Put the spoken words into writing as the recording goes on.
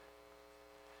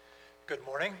Good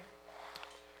morning.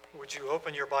 Would you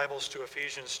open your Bibles to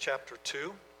Ephesians chapter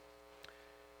 2?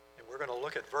 And we're going to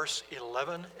look at verse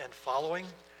 11 and following.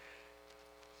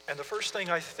 And the first thing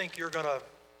I think is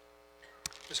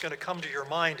going to come to your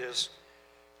mind is,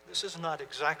 this is not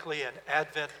exactly an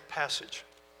Advent passage.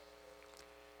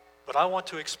 But I want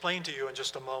to explain to you in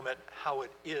just a moment how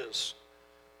it is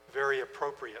very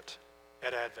appropriate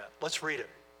at Advent. Let's read it.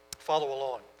 Follow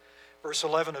along. Verse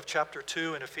 11 of chapter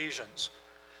 2 in Ephesians.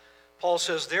 Paul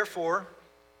says, "Therefore,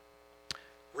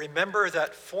 remember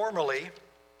that formerly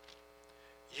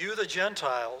you, the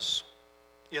Gentiles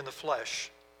in the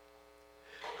flesh,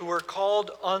 who were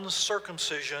called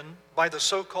uncircumcision by the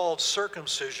so-called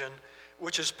circumcision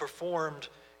which is performed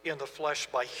in the flesh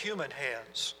by human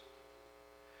hands.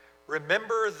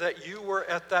 Remember that you were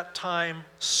at that time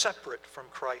separate from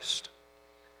Christ,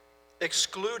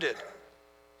 excluded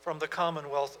from the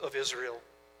commonwealth of Israel,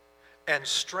 and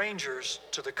strangers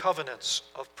to the covenants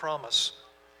of promise,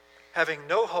 having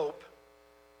no hope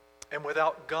and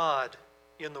without God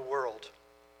in the world.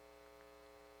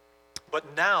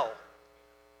 But now,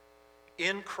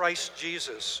 in Christ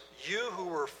Jesus, you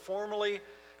who formerly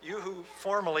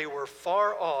were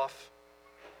far off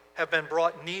have been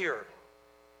brought near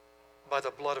by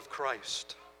the blood of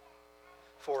Christ.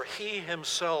 For he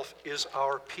himself is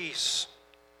our peace,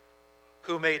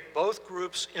 who made both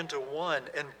groups into one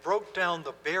and broke down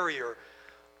the barrier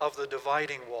of the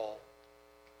dividing wall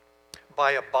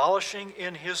by abolishing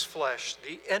in his flesh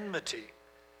the enmity,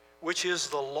 which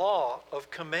is the law of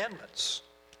commandments,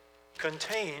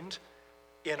 contained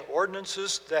in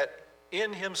ordinances, that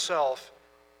in himself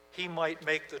he might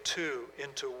make the two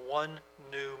into one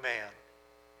new man,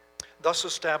 thus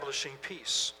establishing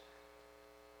peace,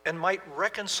 and might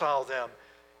reconcile them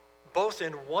both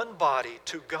in one body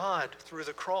to God through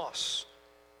the cross,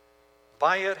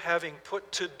 by it having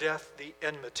put to death the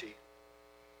enmity."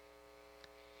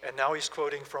 And now he's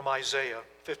quoting from Isaiah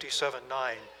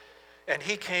 57:9. "And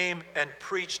he came and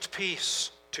preached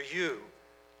peace to you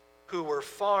who were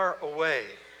far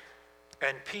away,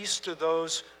 and peace to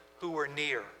those who were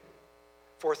near.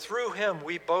 For through him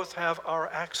we both have our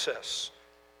access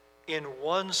in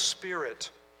one Spirit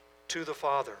to the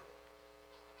Father.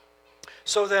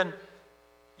 So then,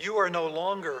 you are no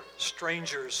longer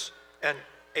strangers and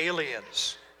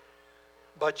aliens,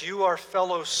 but you are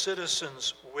fellow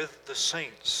citizens with the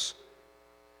saints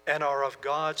and are of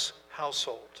God's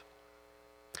household,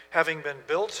 having been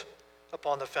built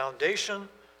upon the foundation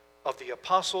of the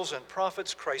apostles and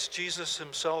prophets, Christ Jesus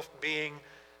himself being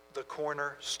the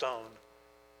cornerstone,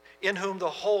 in whom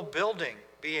the whole building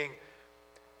being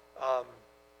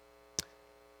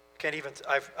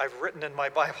I've written in my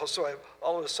Bible, so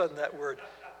all of a sudden that word,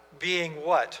 being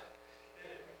what?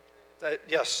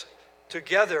 Yes,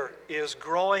 together is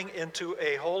growing into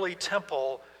a holy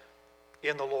temple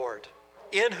in the Lord,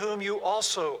 in whom you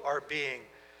also are being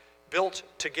built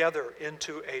together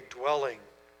into a dwelling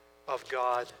of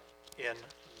God in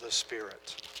the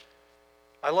Spirit."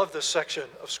 I love this section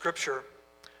of Scripture.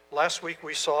 Last week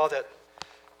we saw that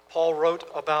Paul wrote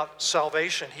about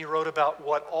salvation. He wrote about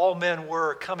what all men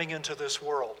were coming into this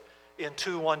world in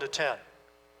 2:1-10.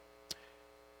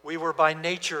 We were by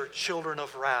nature children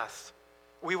of wrath.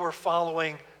 We were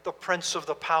following the prince of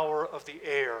the power of the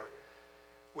air.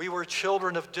 We were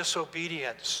children of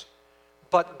disobedience.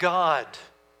 But God,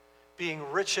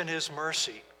 being rich in his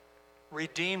mercy,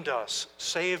 redeemed us,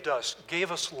 saved us,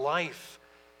 gave us life.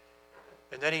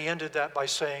 And then he ended that by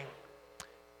saying,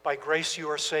 "By grace you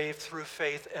are saved through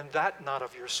faith, and that not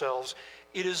of yourselves.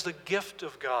 It is the gift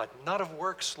of God, not of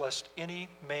works, lest any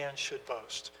man should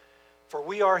boast. For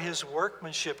we are his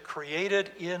workmanship,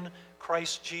 created in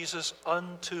Christ Jesus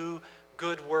unto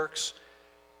good works,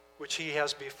 which he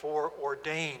has before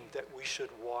ordained that we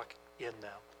should walk in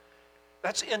them."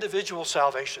 That's individual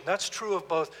salvation. That's true of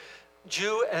both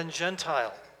Jew and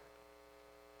Gentile.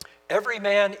 Every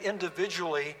man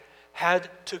individually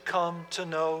had to come to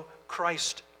know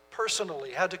Christ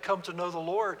personally, had to come to know the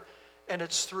Lord, and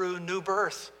it's through new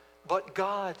birth. But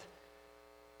God,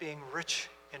 being rich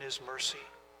in his mercy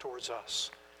towards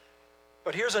us.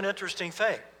 But here's an interesting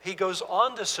thing. He goes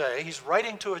on to say, he's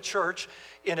writing to a church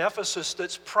in Ephesus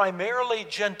that's primarily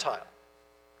Gentile.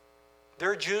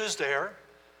 There are Jews there.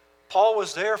 Paul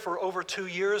was there for over 2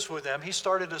 years with them. He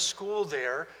started a school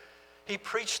there. He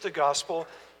preached the gospel.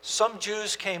 Some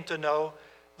Jews came to know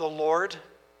the Lord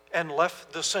and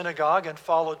left the synagogue and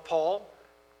followed Paul.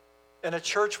 And a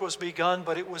church was begun,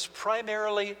 but it was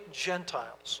primarily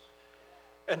Gentiles.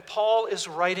 And Paul is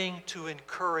writing to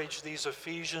encourage these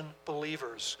Ephesian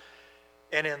believers.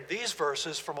 And in these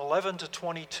verses from 11 to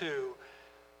 22,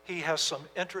 he has some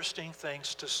interesting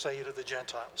things to say to the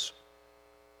Gentiles.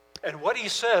 And what he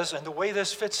says, and the way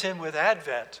this fits in with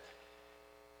Advent,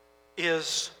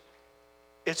 is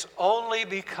it's only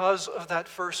because of that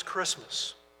first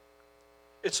Christmas.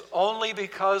 It's only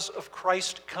because of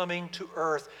Christ coming to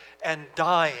earth and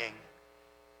dying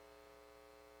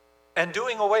and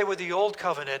doing away with the old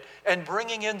covenant and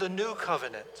bringing in the new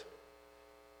covenant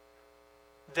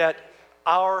that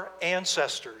our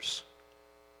ancestors,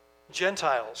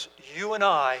 Gentiles, you and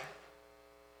I,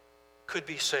 could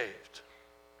be saved.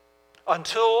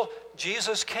 Until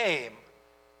Jesus came,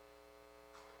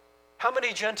 how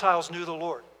many Gentiles knew the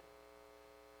Lord?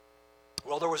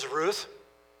 Well, there was Ruth.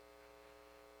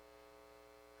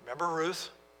 Remember Ruth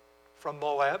from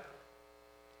Moab?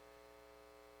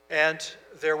 And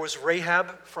there was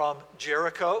Rahab from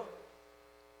Jericho.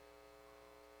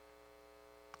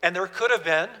 And there could have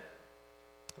been,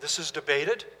 this is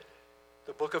debated,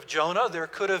 the book of Jonah, there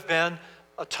could have been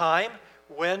a time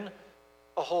when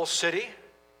a whole city,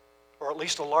 or at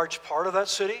least a large part of that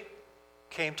city,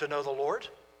 came to know the Lord.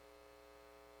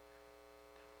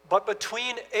 But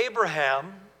between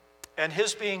Abraham and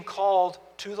his being called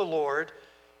to the Lord,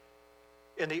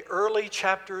 in the early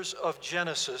chapters of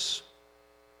Genesis,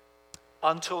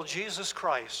 until Jesus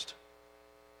Christ,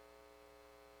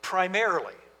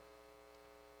 primarily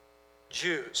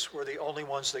Jews were the only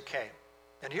ones that came.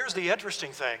 And here's the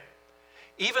interesting thing.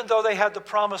 Even though they had the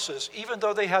promises, even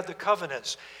though they had the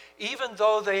covenants, even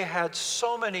though they had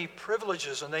so many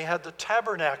privileges and they had the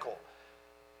tabernacle,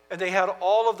 and they had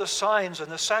all of the signs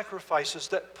and the sacrifices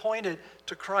that pointed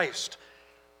to Christ,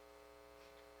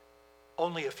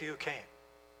 only a few came.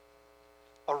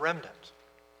 A remnant.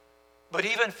 But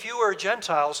even fewer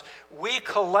Gentiles, we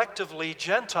collectively,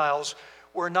 Gentiles,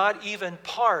 were not even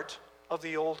part of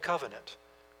the old covenant,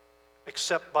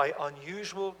 except by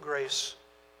unusual grace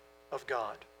of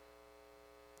God.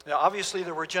 Now, obviously,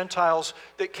 there were Gentiles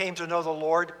that came to know the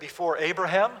Lord before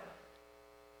Abraham.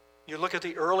 You look at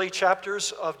the early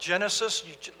chapters of Genesis,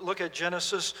 you look at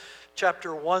Genesis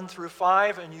chapter 1 through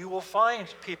 5, and you will find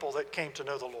people that came to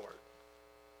know the Lord.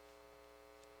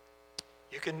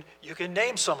 You can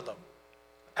name some of them.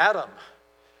 Adam,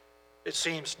 it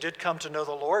seems, did come to know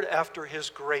the Lord after his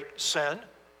great sin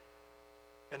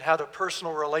and had a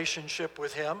personal relationship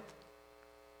with him.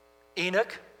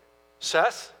 Enoch,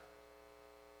 Seth,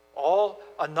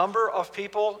 a number of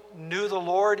people knew the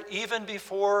Lord even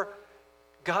before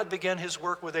God began his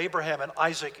work with Abraham and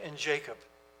Isaac and Jacob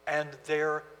and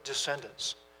their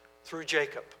descendants through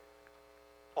Jacob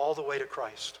all the way to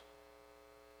Christ.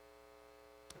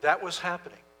 That was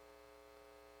happening.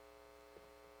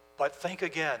 But think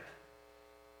again,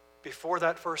 before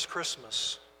that first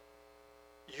Christmas,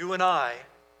 you and I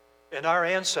and our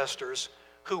ancestors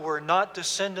who were not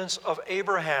descendants of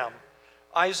Abraham,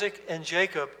 Isaac, and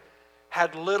Jacob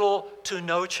had little to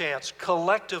no chance.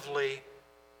 Collectively,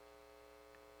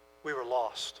 we were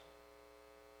lost.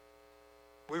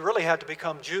 We really had to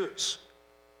become Jews.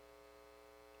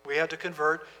 We had to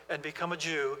convert and become a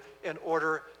Jew in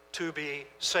order to be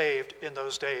saved in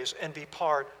those days and be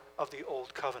part of the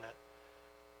old covenant.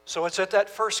 So it's at that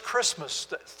first Christmas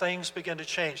that things begin to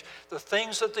change. The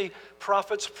things that the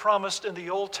prophets promised in the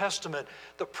Old Testament,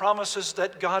 the promises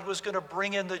that God was going to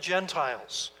bring in the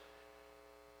Gentiles.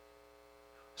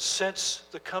 Since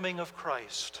the coming of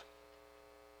Christ,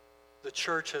 the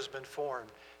church has been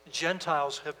formed.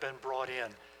 Gentiles have been brought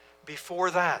in.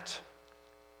 Before that,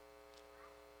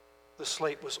 the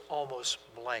slate was almost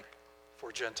blank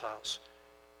for Gentiles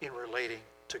in relating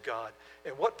to God.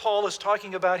 And what Paul is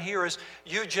talking about here is,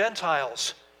 you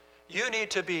Gentiles, you need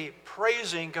to be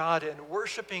praising God and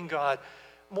worshiping God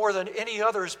more than any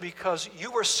others because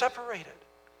you were separated.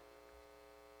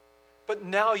 But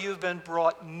now you've been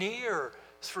brought near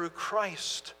through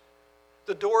Christ.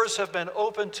 The doors have been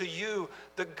opened to you.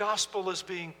 The gospel is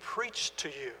being preached to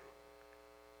you.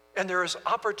 And there is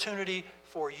opportunity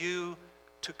for you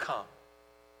to come.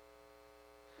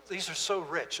 These are so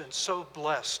rich and so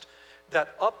blessed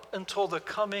that up until the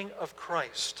coming of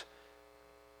Christ,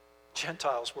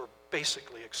 Gentiles were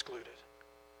basically excluded.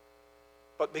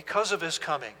 But because of his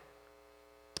coming,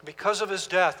 because of his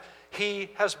death, he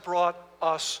has brought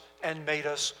us and made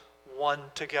us one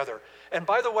together. And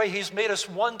by the way, he's made us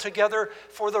one together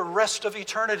for the rest of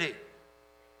eternity.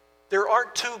 There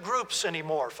aren't two groups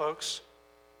anymore, folks.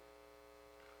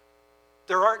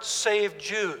 There aren't saved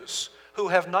Jews who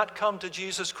have not come to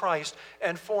Jesus Christ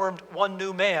and formed one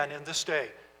new man in this day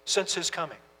since his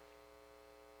coming.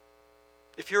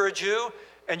 If you're a Jew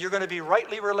and you're going to be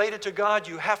rightly related to God,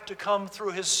 you have to come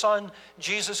through his Son,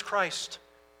 Jesus Christ,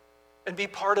 and be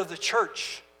part of the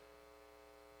church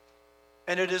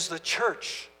And it is the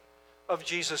church of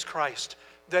Jesus Christ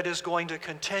that is going to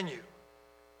continue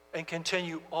and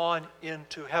continue on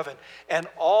into heaven. And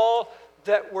all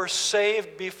that were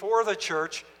saved before the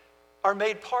church are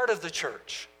made part of the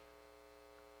church.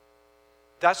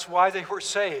 That's why they were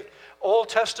saved. Old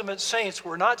Testament saints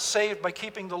were not saved by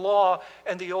keeping the law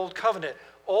and the old covenant.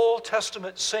 Old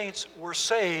Testament saints were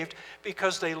saved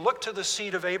because they looked to the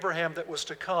seed of Abraham that was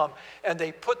to come, and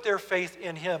they put their faith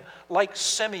in him, like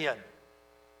Simeon,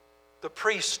 the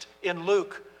priest in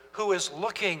Luke, who is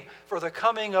looking for the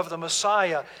coming of the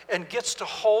Messiah and gets to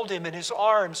hold him in his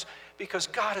arms because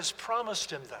God has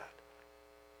promised him that.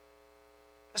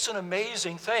 It's an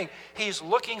amazing thing. He's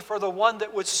looking for the one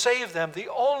that would save them, the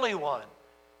only one.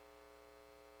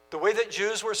 The way that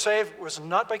Jews were saved was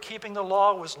not by keeping the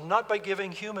law, was not by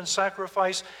giving human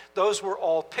sacrifice. Those were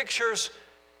all pictures.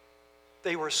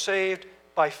 They were saved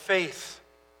by faith.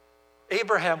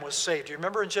 Abraham was saved. Do you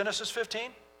remember in Genesis 15?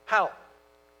 How?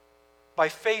 By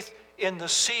faith in the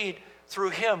seed through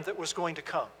him that was going to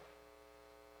come.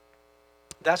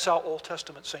 That's how Old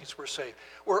Testament saints were saved.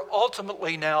 We're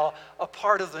ultimately now a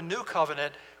part of the new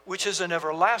covenant, which is an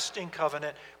everlasting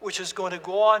covenant, which is going to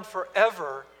go on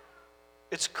forever.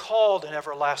 It's called an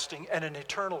everlasting and an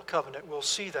eternal covenant. We'll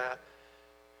see that.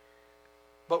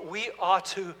 But we ought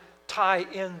to tie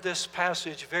in this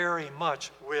passage very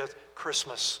much with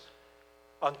Christmas.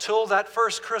 Until that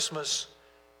first Christmas,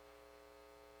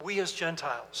 we as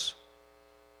Gentiles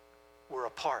were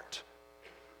apart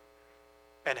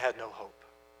and had no hope.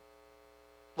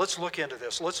 Let's look into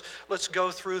this. Let's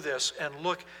go through this and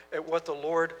look at what the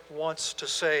Lord wants to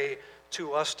say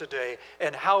to us today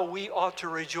and how we ought to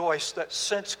rejoice that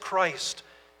since Christ,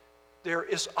 there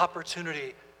is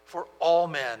opportunity for all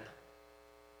men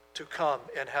to come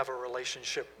and have a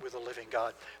relationship with the living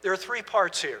God. There are three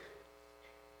parts here.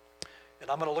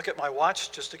 And I'm going to look at my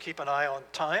watch just to keep an eye on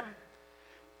time.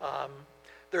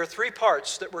 There are three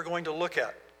parts that we're going to look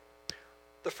at.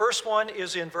 The first one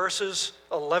is in verses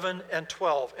 11 and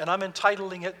 12, and I'm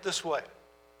entitling it this way.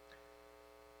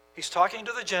 He's talking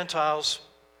to the Gentiles.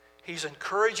 He's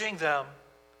encouraging them.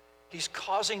 He's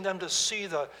causing them to see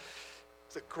the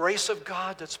grace of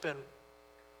God that's been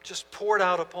just poured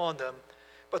out upon them.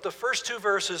 But the first two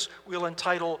verses we'll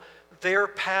entitle their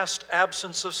past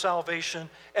absence of salvation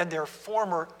and their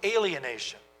former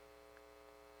alienation.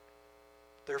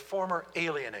 Their former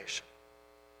alienation.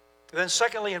 Then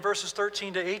secondly, in verses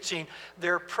 13 to 18,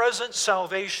 their present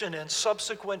salvation and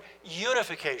subsequent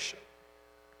unification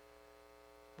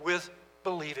with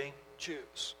believing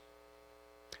Jews.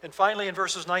 And finally, in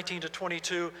verses 19 to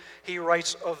 22, he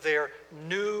writes of their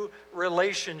new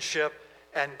relationship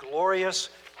and glorious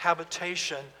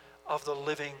habitation of the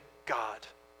living God.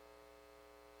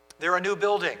 They're a new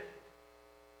building.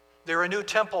 They're a new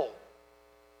temple.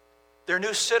 They're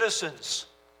new citizens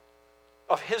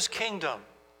of his kingdom.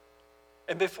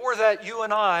 And before that, you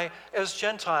and I, as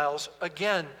Gentiles,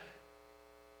 again,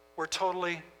 were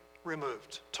totally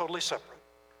removed, totally separate.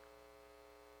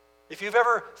 If you've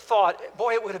ever thought,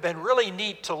 boy, it would have been really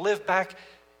neat to live back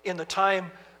in the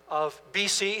time of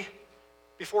BC,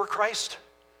 before Christ,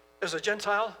 as a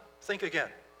Gentile, think again.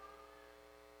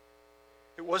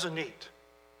 It wasn't neat.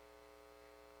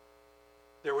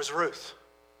 There was Ruth.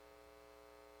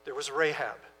 There was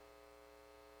Rahab,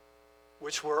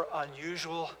 which were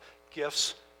unusual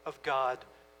gifts of God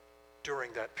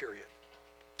during that period.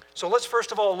 So let's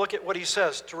first of all look at what he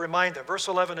says to remind them. Verse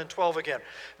 11 and 12 again.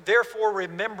 Therefore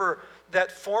remember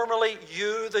that formerly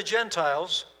you, the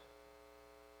Gentiles,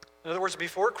 in other words,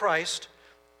 before Christ,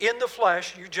 in the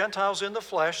flesh, you Gentiles in the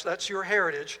flesh, that's your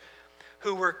heritage,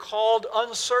 who were called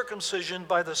uncircumcision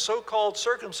by the so-called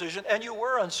circumcision, and you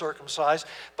were uncircumcised,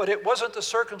 but it wasn't the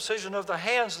circumcision of the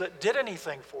hands that did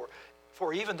anything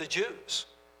for even the Jews.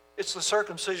 It's the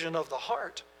circumcision of the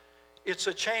heart. It's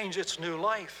a change, it's new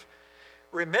life.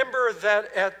 Remember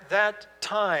that at that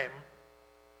time,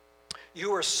 you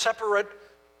were separate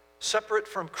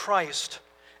from Christ,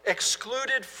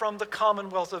 excluded from the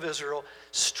commonwealth of Israel,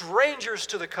 strangers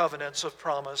to the covenants of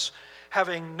promise,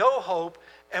 having no hope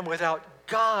and without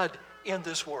God in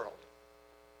this world.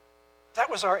 That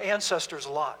was our ancestors'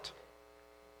 lot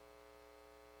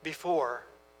before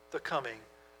the coming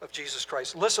of Jesus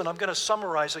Christ. Listen, I'm going to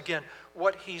summarize again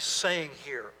what he's saying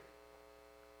here.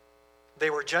 They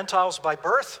were Gentiles by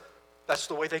birth. That's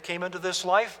the way they came into this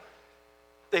life.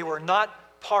 They were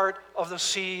not part of the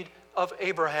seed of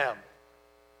Abraham.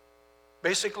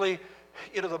 Basically,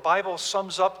 the Bible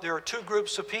sums up there are two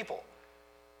groups of people.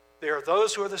 There are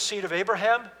those who are the seed of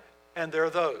Abraham, and there are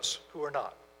those who are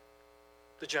not,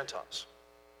 the Gentiles.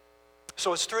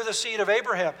 So it's through the seed of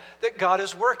Abraham that God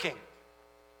is working.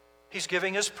 He's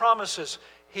giving his promises.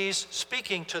 He's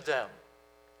speaking to them.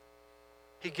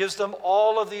 He gives them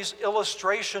all of these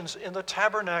illustrations in the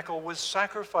tabernacle with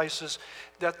sacrifices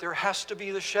that there has to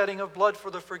be the shedding of blood for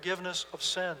the forgiveness of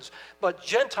sins. But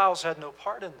Gentiles had no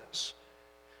part in this.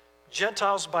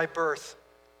 Gentiles by birth,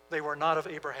 they were not of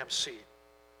Abraham's seed.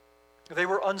 They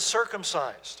were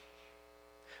uncircumcised.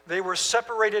 They were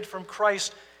separated from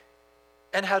Christ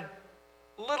and had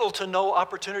little to no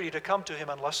opportunity to come to him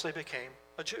unless they became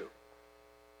a Jew.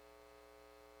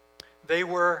 They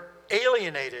were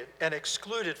alienated and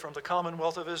excluded from the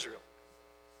commonwealth of Israel.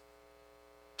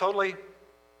 Totally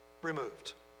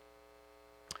removed.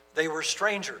 They were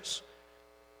strangers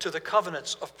to the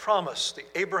covenants of promise, the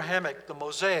Abrahamic, the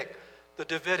Mosaic, the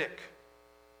Davidic.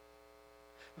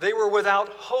 They were without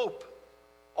hope.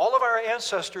 All of our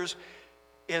ancestors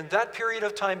in that period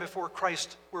of time before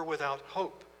Christ were without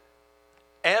hope.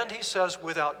 And he says,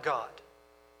 without God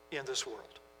in this world.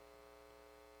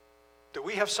 Do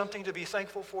we have something to be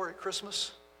thankful for at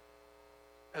Christmas?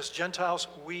 As Gentiles,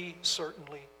 we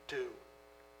certainly do.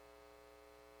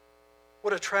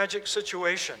 What a tragic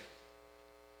situation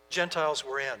Gentiles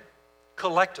were in,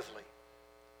 collectively.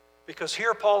 Because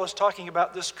here Paul is talking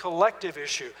about this collective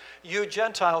issue. You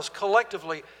Gentiles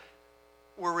collectively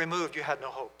were removed. You had no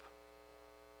hope.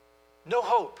 No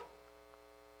hope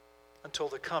until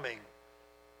the coming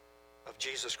of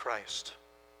Jesus Christ.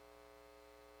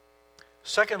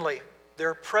 Secondly,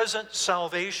 their present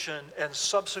salvation and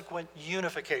subsequent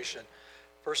unification,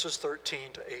 verses 13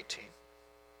 to 18.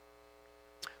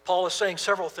 Paul is saying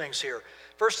several things here.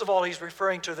 First of all, he's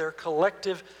referring to their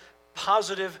collective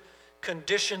positive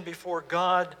condition before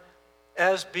God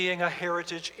as being a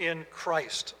heritage in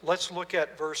Christ. Let's look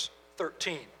at verse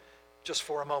 13 just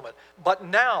for a moment. But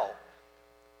now,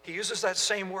 he uses that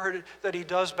same word that he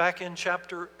does back in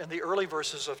the early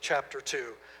verses of chapter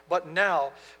 2. But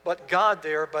now, but God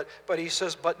there, but he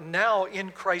says, but now in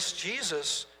Christ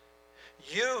Jesus,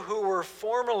 you who were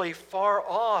formerly far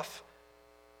off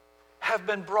have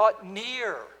been brought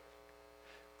near.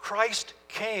 Christ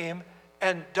came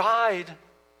and died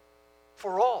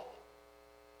for all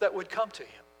that would come to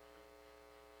him.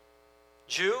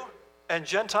 Jew and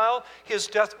Gentile, his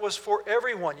death was for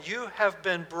everyone. You have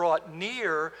been brought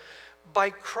near by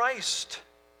Christ.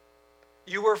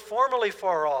 You were formerly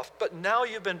far off, but now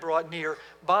you've been brought near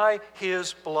by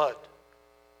his blood.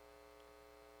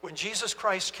 When Jesus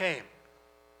Christ came,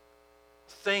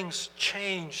 things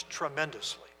changed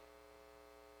tremendously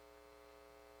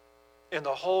in the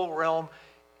whole realm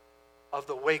of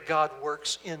the way God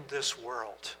works in this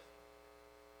world.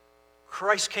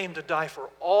 Christ came to die for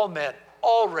all men,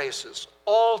 all races,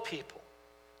 all people.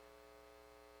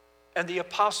 And the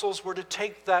apostles were to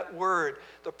take that word,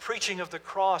 the preaching of the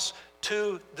cross,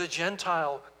 to the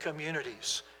Gentile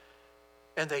communities.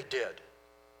 And they did.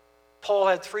 Paul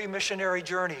had 3 missionary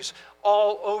journeys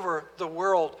all over the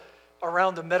world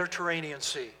around the Mediterranean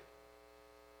Sea.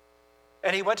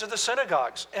 And he went to the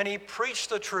synagogues and he preached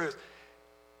the truth.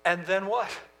 And then what?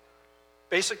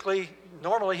 Basically,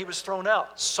 normally he was thrown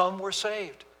out. Some were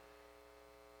saved.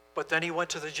 But then he went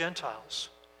to the Gentiles.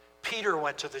 Peter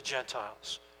went to the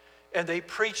Gentiles. And they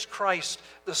preached Christ.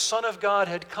 The Son of God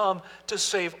had come to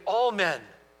save all men.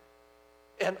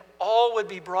 And all would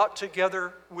be brought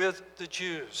together with the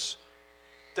Jews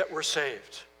that were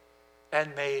saved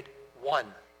and made one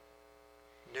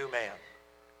new man.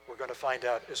 We're going to find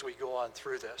out as we go on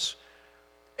through this.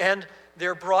 And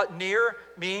they're brought near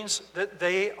means that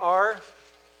they are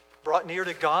brought near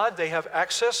to God. They have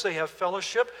access. They have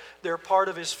fellowship. They're part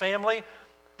of his family.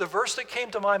 The verse that came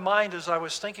to my mind as I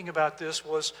was thinking about this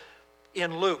was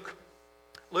in Luke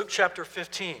chapter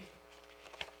 15.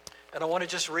 And I want to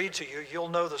just read to you. You'll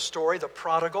know the story, the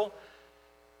prodigal.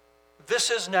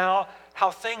 This is now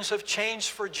how things have changed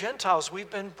for Gentiles. We've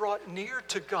been brought near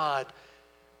to God.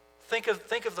 Think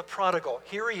of the prodigal.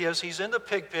 Here he is. He's in the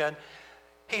pig pen.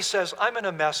 He says, I'm in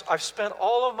a mess. I've spent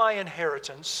all of my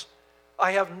inheritance.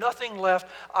 I have nothing left.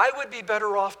 I would be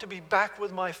better off to be back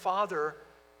with my father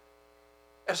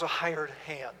as a hired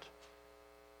hand.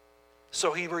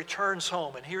 So he returns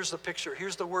home, and here's the picture.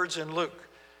 Here's the words in Luke.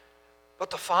 But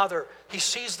the father, he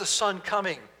sees the son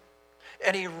coming,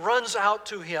 and he runs out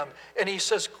to him, and he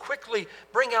says, quickly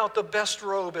bring out the best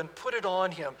robe and put it on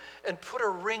him, and put a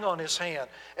ring on his hand,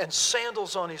 and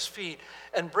sandals on his feet,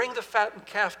 and bring the fattened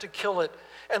calf to kill it,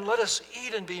 and let us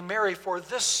eat and be merry, for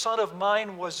this son of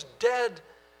mine was dead,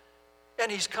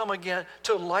 and he's come again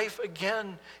to life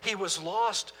again. He was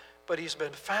lost, but he's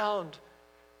been found.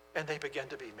 And they began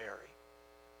to be merry.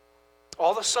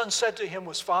 All the son said to him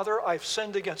was, Father, I've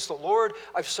sinned against the Lord,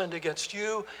 I've sinned against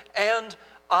you, and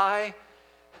I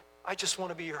I just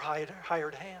want to be your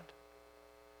hired hand.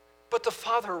 But the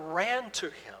Father ran to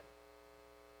him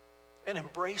and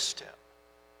embraced him.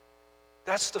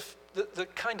 That's the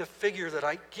kind of figure that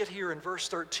I get here in verse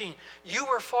 13. You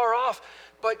were far off,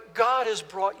 but God has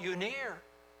brought you near.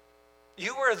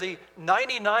 You were the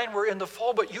 99 were in the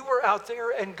fall, but you were out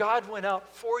there, and God went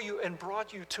out for you and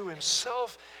brought you to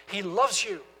himself. He loves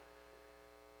you,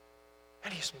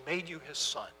 and he's made you his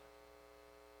son.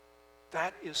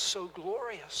 That is so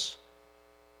glorious.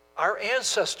 Our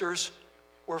ancestors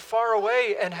were far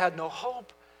away and had no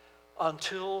hope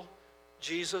until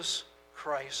Jesus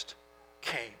Christ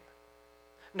came.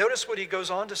 Notice what he goes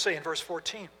on to say in verse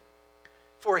 14.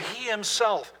 For he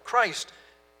himself, Christ,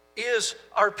 is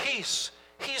our peace.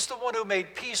 He's the one who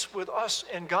made peace with us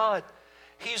and God.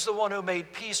 He's the one who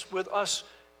made peace with us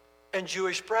and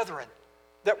Jewish brethren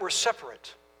that were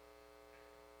separate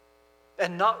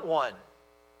and not one.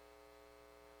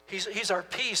 He's our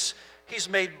peace. He's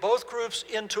made both groups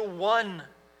into one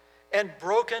and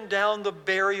broken down the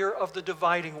barrier of the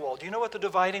dividing wall. Do you know what the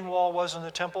dividing wall was in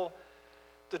the temple?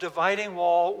 The dividing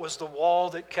wall was the wall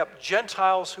that kept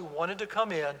Gentiles who wanted to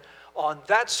come in on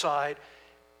that side,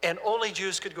 and only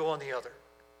Jews could go on the other.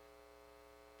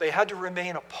 They had to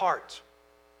remain apart.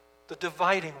 The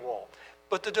dividing wall.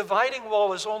 But the dividing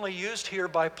wall is only used here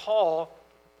by Paul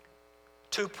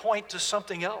to point to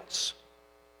something else.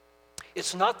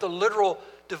 It's not the literal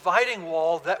dividing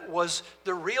wall that was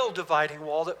the real dividing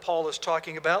wall that Paul is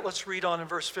talking about. Let's read on in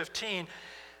verse 15.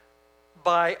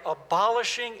 By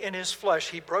abolishing in his flesh,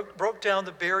 he broke down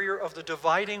the barrier of the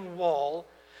dividing wall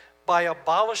by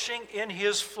abolishing in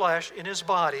his flesh, in his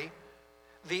body,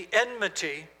 the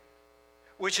enmity,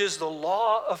 which is the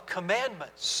law of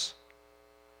commandments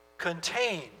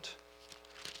contained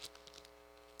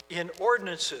in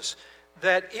ordinances,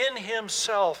 that in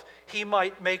himself he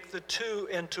might make the two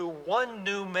into one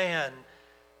new man,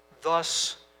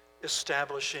 thus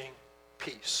establishing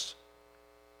peace.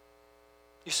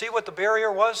 You see what the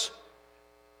barrier was?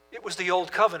 It was the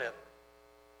old covenant.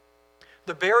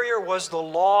 The barrier was the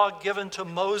law given to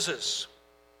Moses,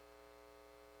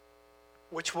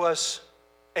 which was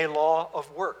a law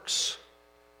of works.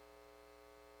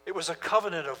 It was a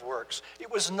covenant of works.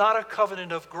 It was not a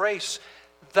covenant of grace.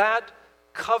 That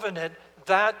covenant,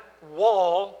 that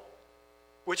wall,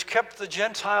 which kept the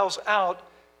Gentiles out,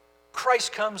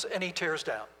 Christ comes and he tears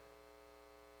down.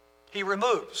 He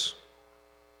removes.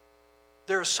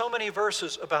 There are so many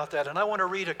verses about that, and I want to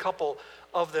read a couple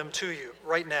of them to you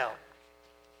right now.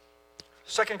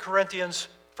 1 Corinthians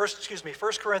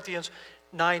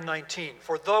 9:19.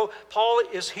 For though Paul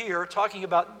is here talking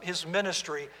about his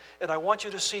ministry, and I want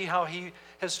you to see how he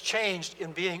has changed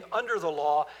in being under the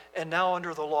law and now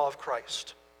under the law of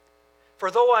Christ.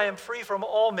 For though I am free from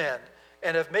all men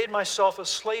and have made myself a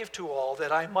slave to all,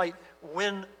 that I might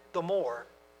win the more.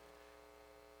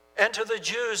 And to the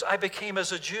Jews I became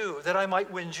as a Jew, that I might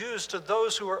win Jews. To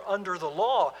those who are under the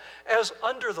law, as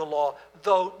under the law,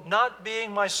 though not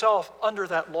being myself under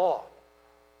that law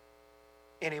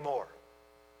anymore.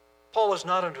 Paul is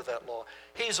not under that law.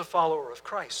 He's a follower of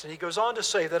Christ. And he goes on to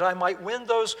say that I might win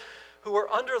those who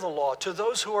are under the law. To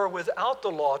those who are without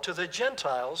the law, to the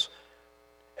Gentiles,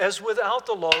 as without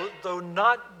the law, though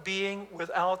not being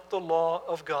without the law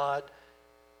of God,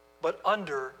 but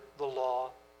under the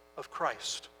law of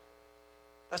Christ.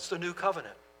 That's the new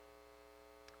covenant.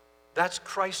 That's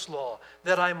Christ's law,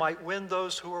 that I might win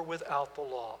those who are without the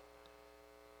law.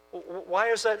 Why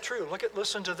is that true?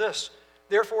 Listen to this.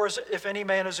 Therefore, if any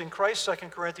man is in Christ, 2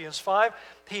 Corinthians 5,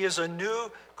 he is a new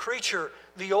creature.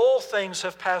 The old things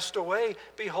have passed away.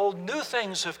 Behold, new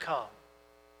things have come.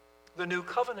 The new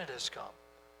covenant has come.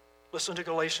 Listen to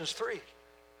Galatians 3.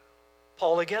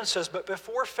 Paul again says, but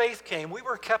before faith came, we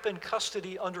were kept in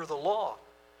custody under the law,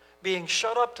 being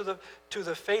shut up to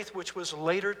the faith which was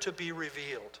later to be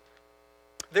revealed.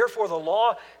 Therefore, the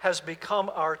law has become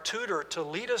our tutor to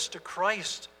lead us to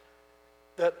Christ,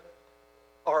 that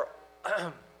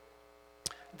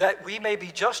we may be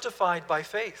justified by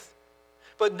faith.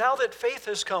 But now that faith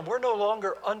has come, we're no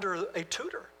longer under a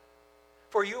tutor.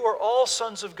 For you are all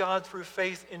sons of God through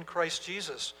faith in Christ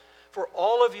Jesus. For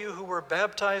all of you who were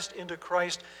baptized into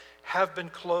Christ have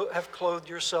clothed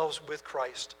yourselves with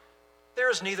Christ.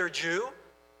 There is neither Jew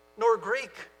nor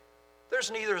Greek. There's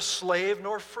neither slave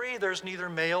nor free. There's neither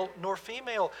male nor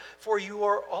female. For you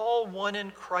are all one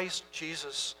in Christ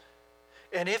Jesus.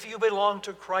 And if you belong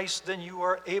to Christ, then you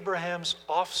are Abraham's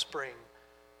offspring,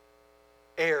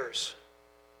 heirs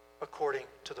according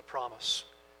to the promise.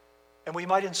 And we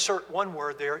might insert one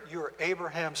word there. You are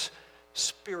Abraham's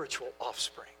spiritual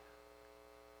offspring.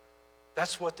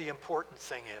 That's what the important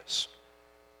thing is.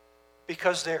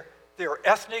 because there are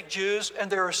ethnic Jews and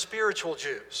there are spiritual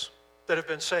Jews that have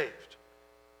been saved.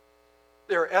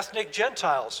 There are ethnic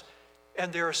Gentiles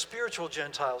and there are spiritual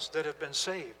Gentiles that have been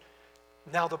saved.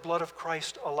 Now the blood of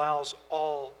Christ allows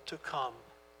all to come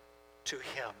to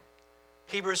him.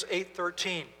 Hebrews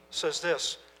 8:13 says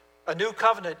this, a new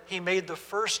covenant he made the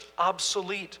first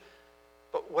obsolete,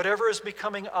 but whatever is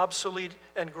becoming obsolete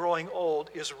and growing old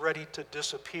is ready to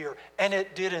disappear. And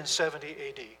it did in 70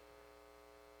 AD.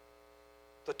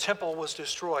 The temple was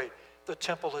destroyed. The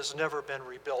temple has never been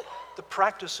rebuilt. The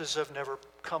practices have never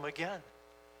come again.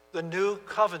 The new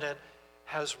covenant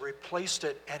has replaced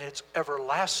it, and it's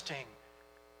everlasting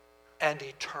and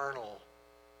eternal.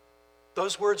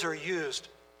 Those words are used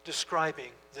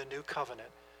describing the new covenant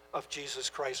of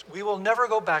Jesus Christ. We will never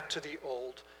go back to the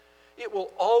old. It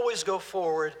will always go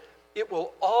forward. It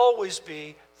will always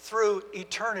be through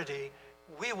eternity.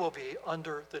 We will be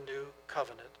under the new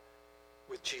covenant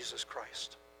with Jesus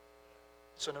Christ.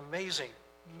 It's an amazing,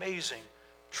 amazing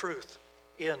truth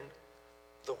in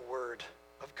the Word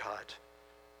of God.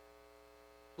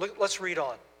 Let's read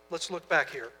on. Let's look back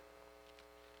here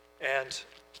and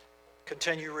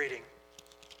continue reading.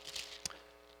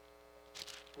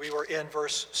 We were in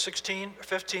verse 15.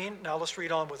 Now let's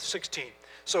read on with 16.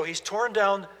 So he's torn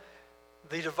down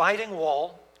the dividing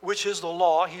wall, which is the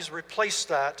law. He's replaced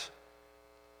that.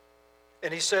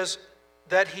 And he says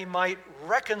that he might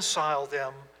reconcile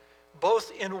them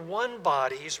both in one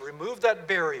body. He's removed that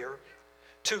barrier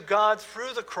to God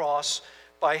through the cross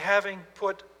by having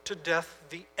put to death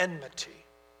the enmity.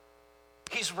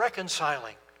 He's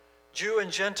reconciling Jew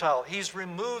and Gentile. He's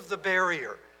removed the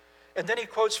barrier. And then he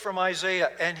quotes from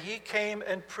Isaiah, and he came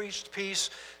and preached peace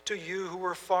to you who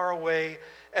were far away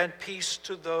and peace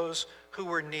to those who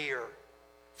were near.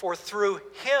 For through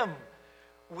him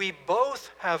we both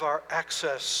have our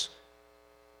access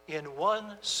in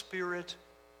one Spirit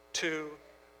to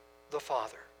the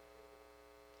Father.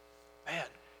 Man,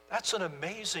 that's an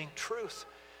amazing truth.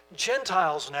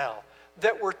 Gentiles now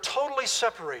that were totally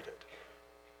separated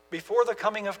before the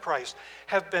coming of Christ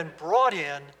have been brought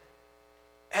in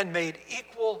and made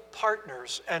equal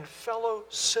partners and fellow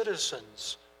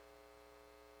citizens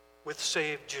with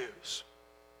saved Jews.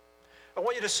 I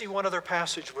want you to see one other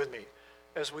passage with me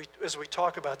as we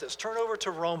talk about this. Turn over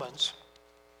to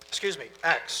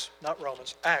Acts, not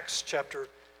Romans, Acts chapter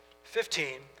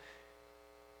 15.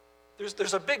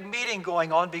 There's a big meeting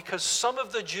going on because some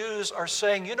of the Jews are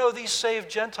saying, these saved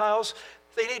Gentiles,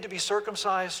 they need to be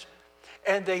circumcised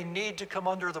and they need to come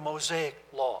under the Mosaic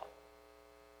law.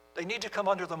 They need to come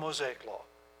under the Mosaic law.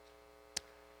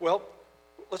 Well,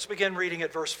 let's begin reading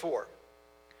at verse 4.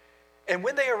 And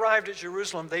when they arrived at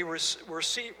Jerusalem, they were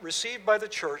received by the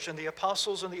church and the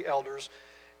apostles and the elders,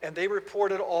 and they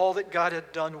reported all that God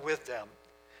had done with them.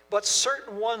 But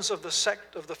certain ones of the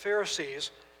sect of the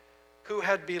Pharisees who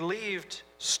had believed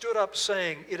stood up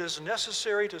saying, it is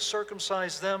necessary to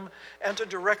circumcise them and to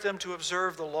direct them to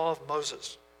observe the law of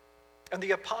Moses. And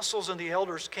the apostles and the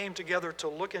elders came together to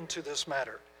look into this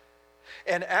matter.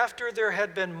 And after there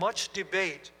had been much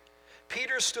debate,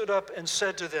 Peter stood up and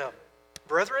said to them,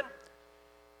 brethren,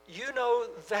 you know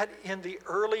that in the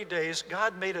early days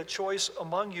God made a choice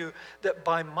among you that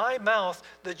by my mouth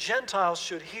the Gentiles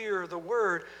should hear the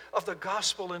word of the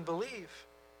gospel and believe.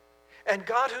 And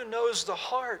God, who knows the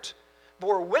heart,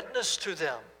 bore witness to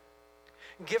them,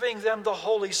 giving them the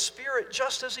Holy Spirit,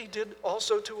 just as he did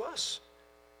also to us.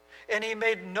 And he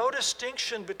made no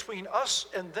distinction between us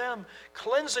and them,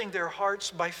 cleansing their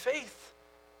hearts by faith.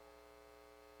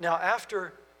 Now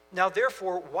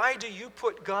therefore, why do you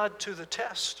put God to the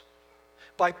test?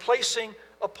 By placing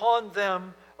upon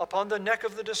the neck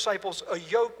of the disciples, a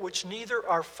yoke which neither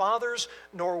our fathers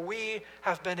nor we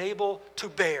have been able to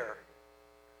bear.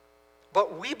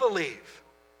 But we believe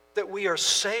that we are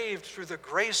saved through the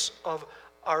grace of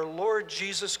our Lord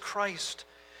Jesus Christ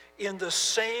in the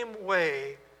same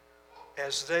way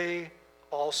as they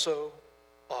also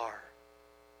are.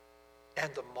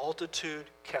 And the multitude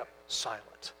kept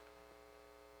silent.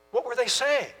 What were they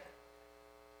saying?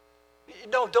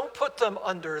 No, don't put them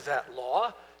under that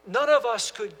law. None of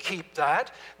us could keep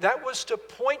that. That was to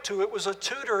point to, it was a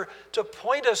tutor to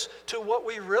point us to what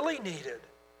we really needed.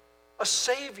 A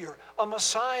Savior, a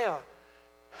Messiah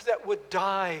that would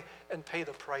die and pay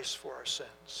the price for our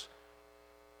sins.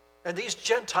 And these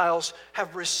Gentiles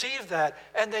have received that,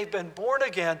 and they've been born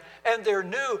again, and they're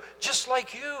new, just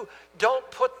like you. Don't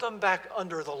put them back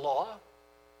under the law.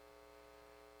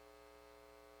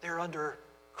 They're under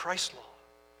Christ's law.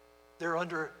 They're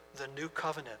under the new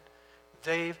covenant.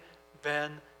 They've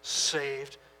been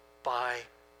saved by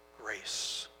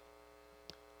grace.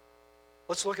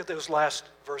 Let's look at those last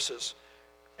verses.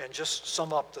 And just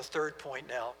sum up the third point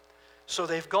now. So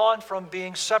they've gone from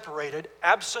being separated,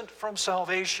 absent from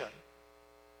salvation.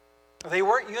 They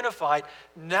weren't unified.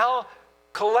 Now,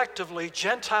 collectively,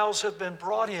 Gentiles have been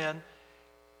brought in.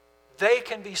 They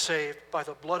can be saved by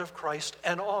the blood of Christ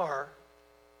and are,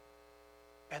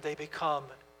 and they become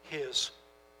his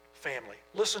family.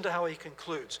 Listen to how he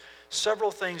concludes.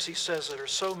 Several things he says that are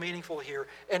so meaningful here,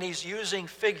 and he's using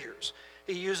figures.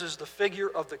 He uses the figure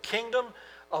of the kingdom,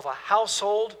 of a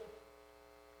household,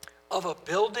 of a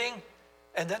building,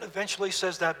 and then eventually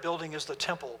says that building is the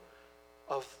temple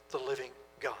of the living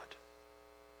God.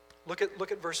 Look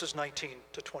at verses 19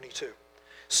 to 22.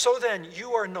 So then,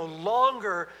 you are no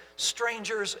longer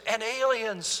strangers and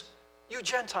aliens, you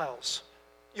Gentiles.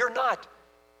 You're not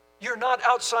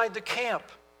outside the camp.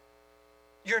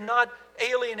 You're not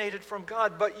alienated from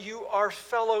God, but you are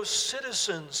fellow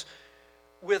citizens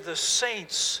with the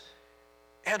saints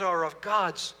and are of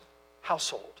God's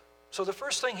household. So the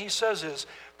first thing he says is,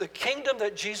 the kingdom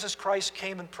that Jesus Christ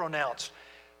came and pronounced,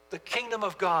 the kingdom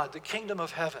of God, the kingdom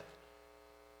of heaven,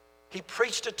 he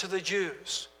preached it to the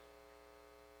Jews.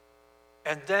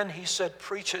 And then he said,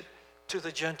 preach it to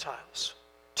the Gentiles.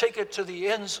 Take it to the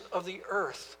ends of the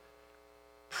earth.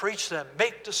 Preach them,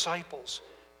 make disciples,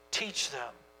 teach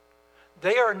them.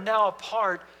 They are now a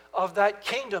part of that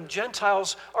kingdom.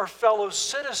 Gentiles are fellow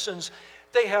citizens.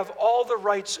 They have all the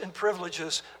rights and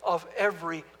privileges of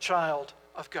every child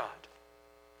of God.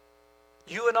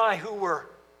 You and I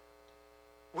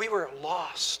we were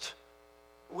lost.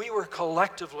 We were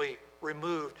collectively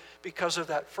removed because of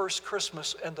that first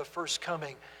Christmas and the first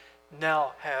coming,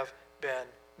 now have been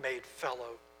made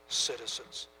fellow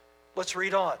citizens. Let's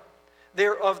read on.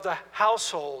 They're of the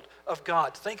household of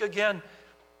God. Think again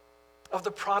of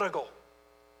the prodigal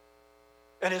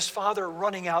and his father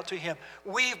running out to him.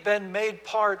 We've been made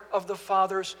part of the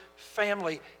Father's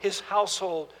family, his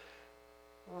household.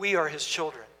 We are his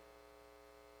children.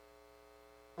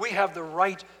 We have the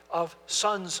right of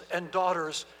sons and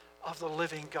daughters of the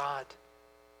living God.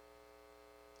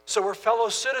 So we're fellow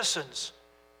citizens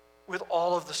with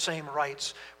all of the same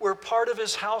rights. We're part of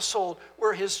his household.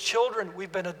 We're his children.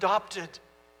 We've been adopted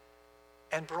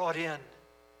and brought in.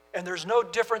 And there's no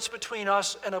difference between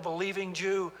us and a believing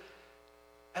Jew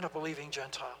and a believing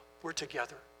Gentile. We're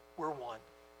together. We're one.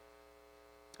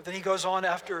 But then he goes on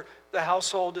after the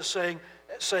household to say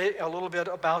a little bit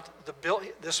about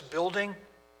this building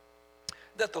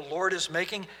that the Lord is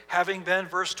making, having been,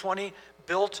 verse 20,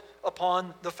 built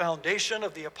upon the foundation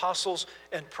of the apostles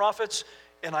and prophets.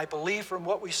 And I believe from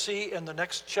what we see in the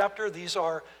next chapter, these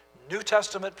are New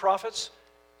Testament prophets,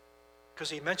 because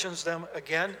he mentions them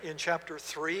again in chapter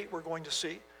 3, we're going to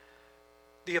see.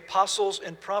 The apostles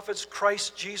and prophets,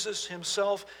 Christ Jesus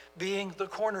himself being the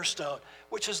cornerstone,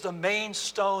 which is the main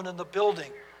stone in the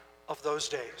building of those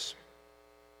days.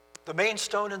 The main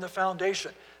stone in the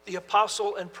foundation. The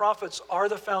apostle and prophets are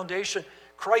the foundation.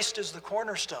 Christ is the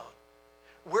cornerstone.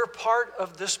 We're part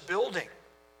of this building.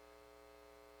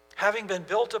 Having been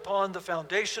built upon the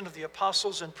foundation of the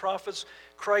apostles and prophets,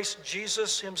 Christ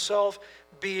Jesus himself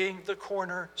being the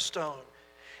cornerstone,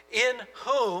 in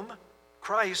whom,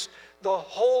 Christ, the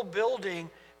whole building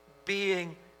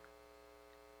being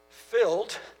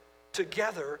filled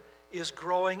together is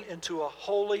growing into a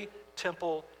holy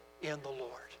temple in the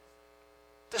Lord.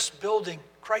 This building,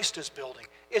 Christ is building.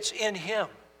 It's in him.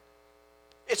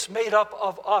 It's made up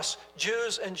of us,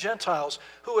 Jews and Gentiles,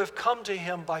 who have come to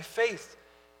him by faith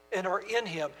and are in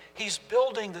him. He's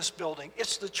building this building.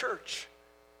 It's the church.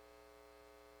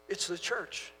 It's the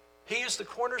church. He is the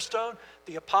cornerstone.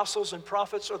 The apostles and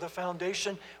prophets are the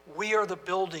foundation. We are the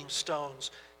building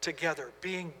stones together,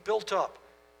 being built up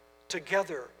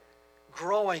together,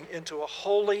 growing into a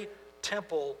holy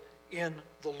temple in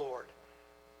the Lord.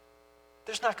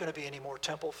 There's not going to be any more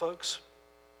temple, folks.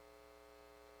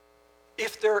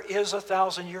 If there is a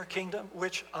 1,000-year kingdom,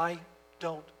 which I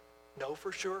don't know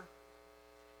for sure,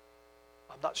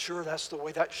 I'm not sure that's the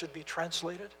way that should be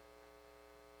translated,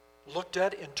 looked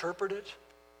at, interpreted.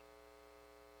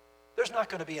 There's not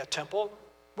going to be a temple.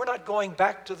 We're not going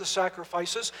back to the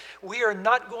sacrifices. We are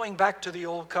not going back to the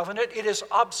old covenant. It is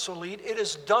obsolete. It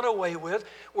is done away with.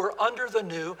 We're under the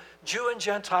new. Jew and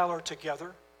Gentile are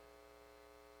together.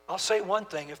 I'll say one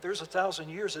thing. If there's 1,000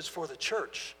 years, it's for the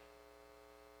church.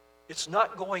 It's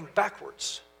not going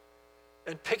backwards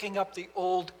and picking up the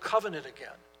old covenant again.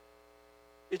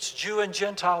 It's Jew and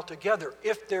Gentile together,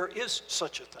 if there is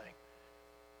such a thing.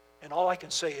 And all I can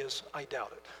say is, I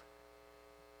doubt it.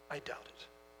 I doubt it.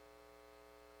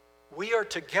 We are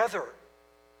together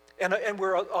and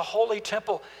we're a holy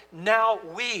temple. Now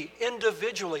we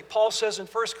individually, Paul says in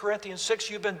 1 Corinthians 6,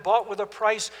 you've been bought with a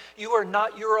price. You are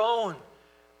not your own.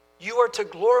 You are to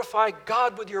glorify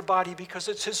God with your body because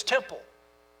it's his temple.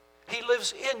 He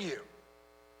lives in you.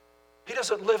 He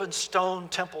doesn't live in stone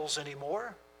temples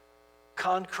anymore,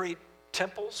 concrete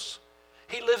temples.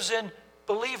 He lives in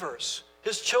believers,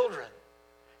 his children.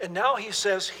 And now he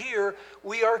says here,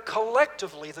 we are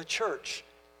collectively the church,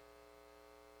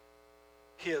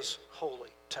 his holy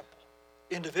temple,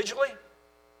 individually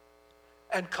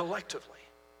and collectively.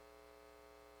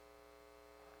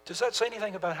 Does that say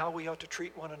anything about how we ought to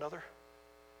treat one another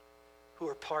who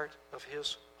are part of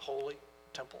his holy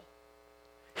temple?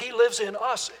 He lives in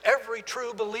us, every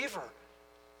true believer.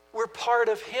 We're part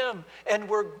of him, and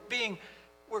we're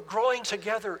growing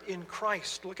together in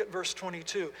Christ. Look at verse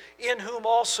 22. In whom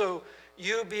also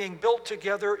you being built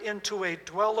together into a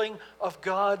dwelling of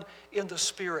God in the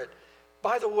Spirit.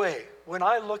 By the way, when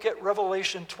I look at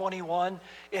Revelation 21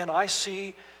 and I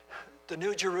see the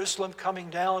New Jerusalem coming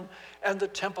down and the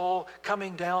temple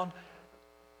coming down,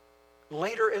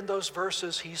 later in those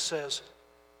verses he says,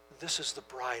 this is the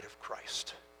bride of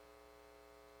Christ.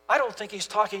 I don't think he's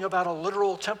talking about a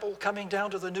literal temple coming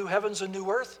down to the new heavens and new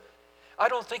earth. I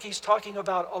don't think he's talking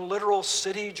about a literal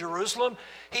city, Jerusalem.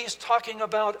 He's talking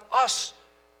about us,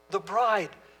 the bride,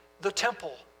 the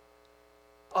temple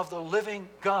of the living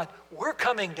God. We're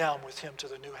coming down with him to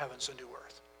the new heavens and new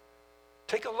earth.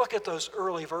 Take a look at those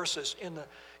early verses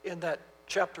in that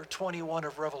chapter 21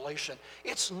 of Revelation.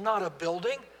 It's not a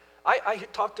building. I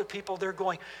talk to people, they're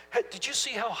going, hey, did you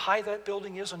see how high that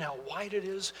building is and how wide it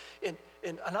is?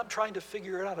 And I'm trying to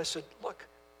figure it out. I said, look,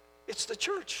 it's the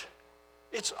church.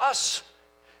 It's us.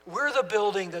 We're the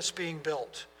building that's being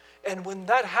built. And when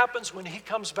that happens, when he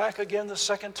comes back again the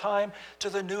second time to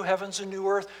the new heavens and new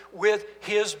earth with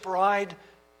his bride,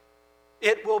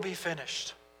 it will be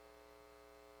finished.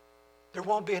 There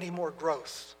won't be any more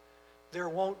growth. There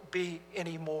won't be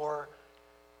any more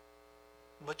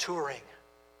maturing,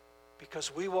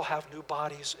 because we will have new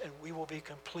bodies and we will be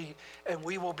complete and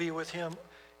we will be with him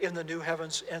in the new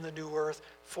heavens and the new earth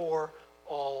for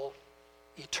all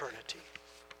eternity.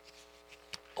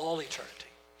 All eternity.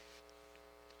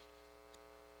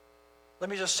 Let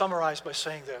me just summarize by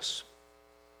saying this.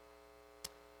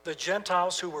 The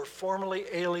Gentiles who were formerly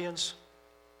aliens,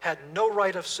 had no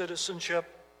right of citizenship,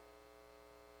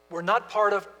 were not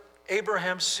part of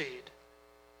Abraham's seed,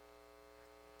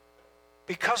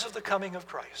 because of the coming of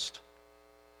Christ,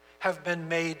 have been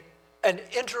made an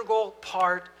integral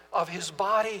part of his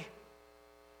body.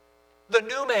 The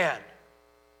new man,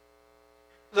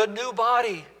 the new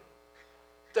body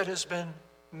that has been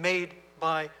made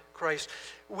by Christ.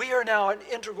 We are now an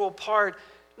integral part,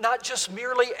 not just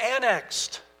merely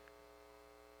annexed,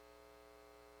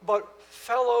 but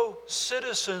fellow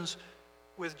citizens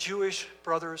with Jewish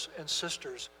brothers and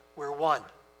sisters. We're one.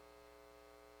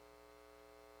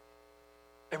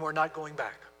 And we're not going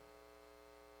back.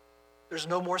 There's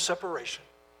no more separation.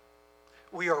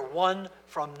 We are one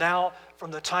from now,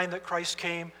 from the time that Christ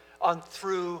came on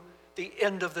through the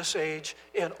end of this age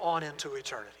and on into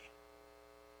eternity.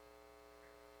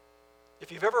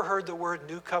 If you've ever heard the word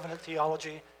New Covenant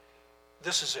theology,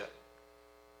 this is it.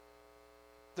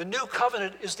 The new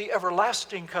covenant is the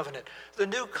everlasting covenant. The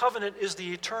new covenant is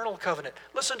the eternal covenant.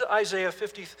 Listen to Isaiah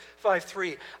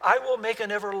 55:3. I will make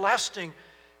an everlasting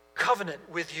covenant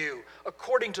with you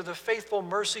according to the faithful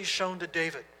mercy shown to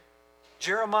David.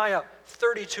 Jeremiah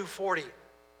 32:40.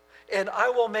 And I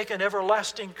will make an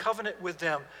everlasting covenant with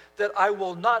them, that I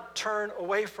will not turn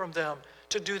away from them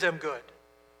to do them good.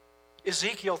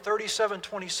 Ezekiel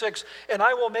 37:26, and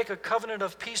I will make a covenant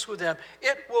of peace with them.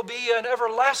 It will be an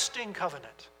everlasting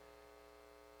covenant.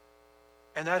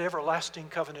 And that everlasting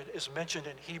covenant is mentioned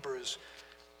in Hebrews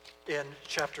in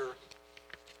chapter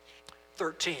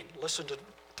 13. Listen to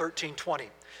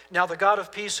 13:20. Now the God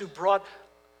of peace, who brought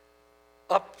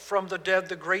up from the dead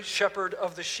the great shepherd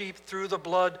of the sheep through the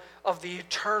blood of the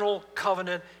eternal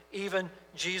covenant, even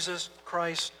Jesus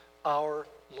Christ our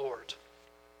Lord.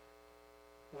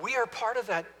 We are part of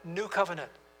that new covenant,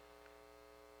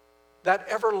 that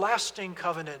everlasting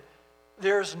covenant.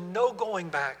 There's no going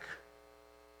back.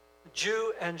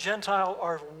 Jew and Gentile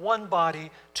are one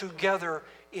body together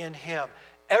in him.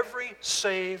 Every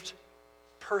saved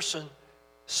person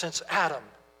since Adam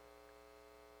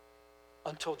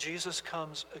until Jesus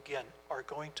comes again are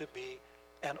going to be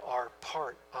and are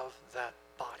part of that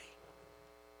body.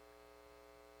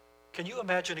 Can you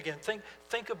imagine again?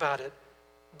 Think about it.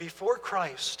 Before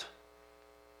Christ,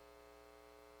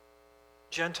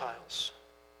 Gentiles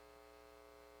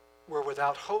were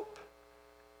without hope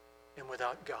and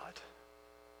without God.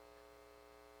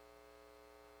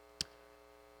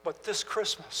 But this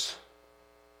Christmas,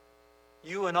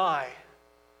 you and I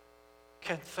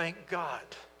can thank God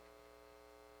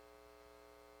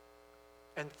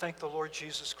and thank the Lord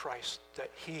Jesus Christ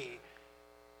that he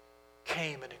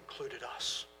came and included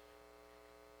us.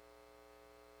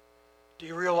 Do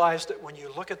you realize that when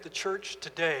you look at the church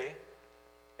today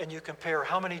and you compare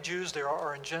how many Jews there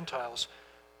are and Gentiles,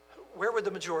 where would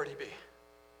the majority be?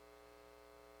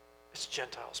 It's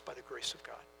Gentiles by the grace of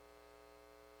God.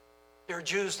 There are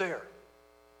Jews there,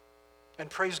 and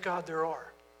praise God there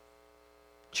are.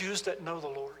 Jews that know the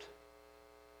Lord.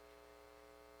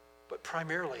 But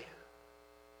primarily,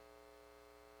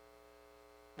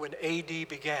 when AD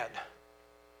began,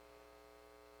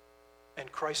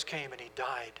 and Christ came and he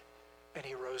died and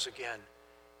he rose again,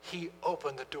 he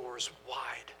opened the doors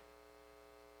wide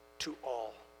to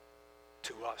all,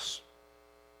 to us.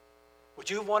 Would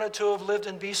you have wanted to have lived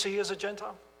in BC as a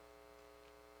Gentile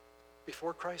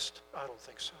before Christ? I don't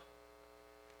think so.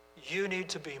 You need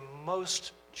to be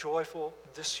most joyful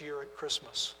this year at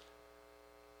Christmas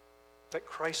that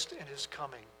Christ in his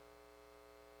coming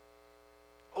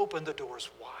opened the doors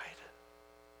wide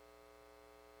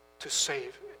to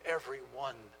save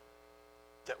everyone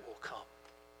that will come.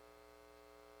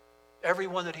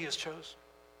 Everyone that he has chosen.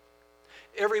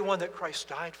 Everyone that Christ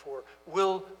died for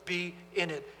will be in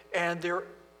it. And there's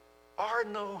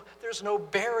no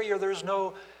barrier, there's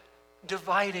no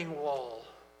dividing wall.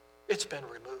 It's been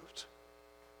removed.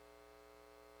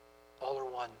 All are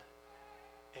one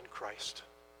in Christ.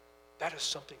 That is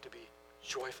something to be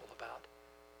joyful about.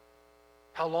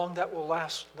 How long that will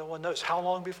last, no one knows. How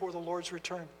long before the Lord's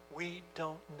return? We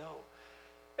don't know.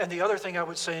 And the other thing I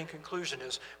would say in conclusion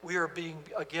is we are being,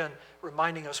 again,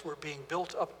 reminding us we're being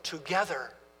built up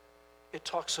together. It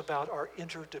talks about our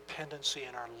interdependency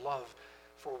and our love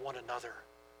for one another.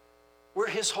 We're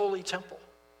his holy temple,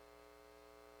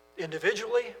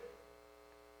 individually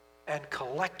and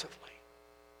collectively.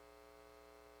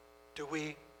 Do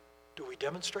we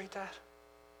demonstrate that?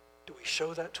 Do we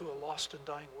show that to a lost and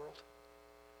dying world?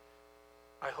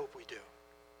 I hope we do.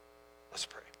 Let's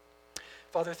pray.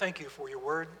 Father, thank you for your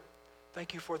word.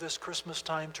 Thank you for this Christmas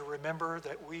time to remember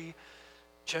that we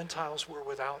Gentiles were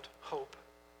without hope,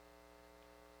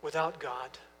 without God,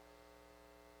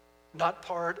 not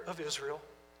part of Israel,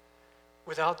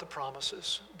 without the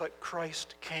promises, but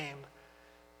Christ came.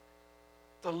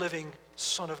 The living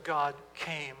Son of God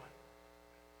came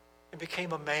and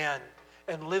became a man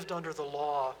and lived under the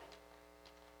law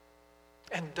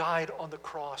and died on the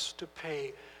cross to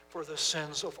pay for the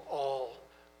sins of all,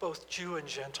 both Jew and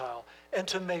Gentile, and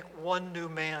to make one new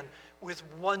man with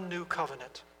one new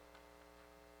covenant,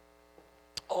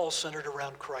 all centered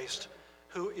around Christ,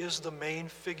 who is the main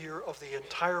figure of the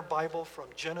entire Bible from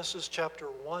Genesis chapter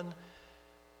 1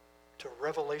 to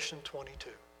Revelation 22.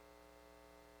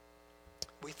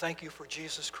 We thank you for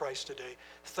Jesus Christ today.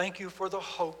 Thank you for the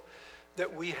hope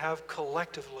that we have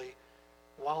collectively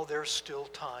while there's still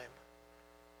time.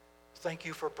 Thank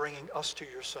you for bringing us to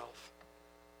yourself.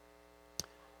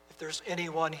 If there's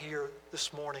anyone here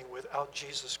this morning without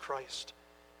Jesus Christ,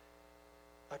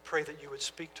 I pray that you would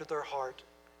speak to their heart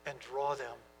and draw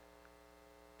them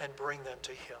and bring them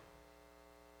to him.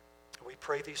 We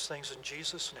pray these things in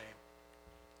Jesus'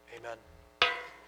 name. Amen.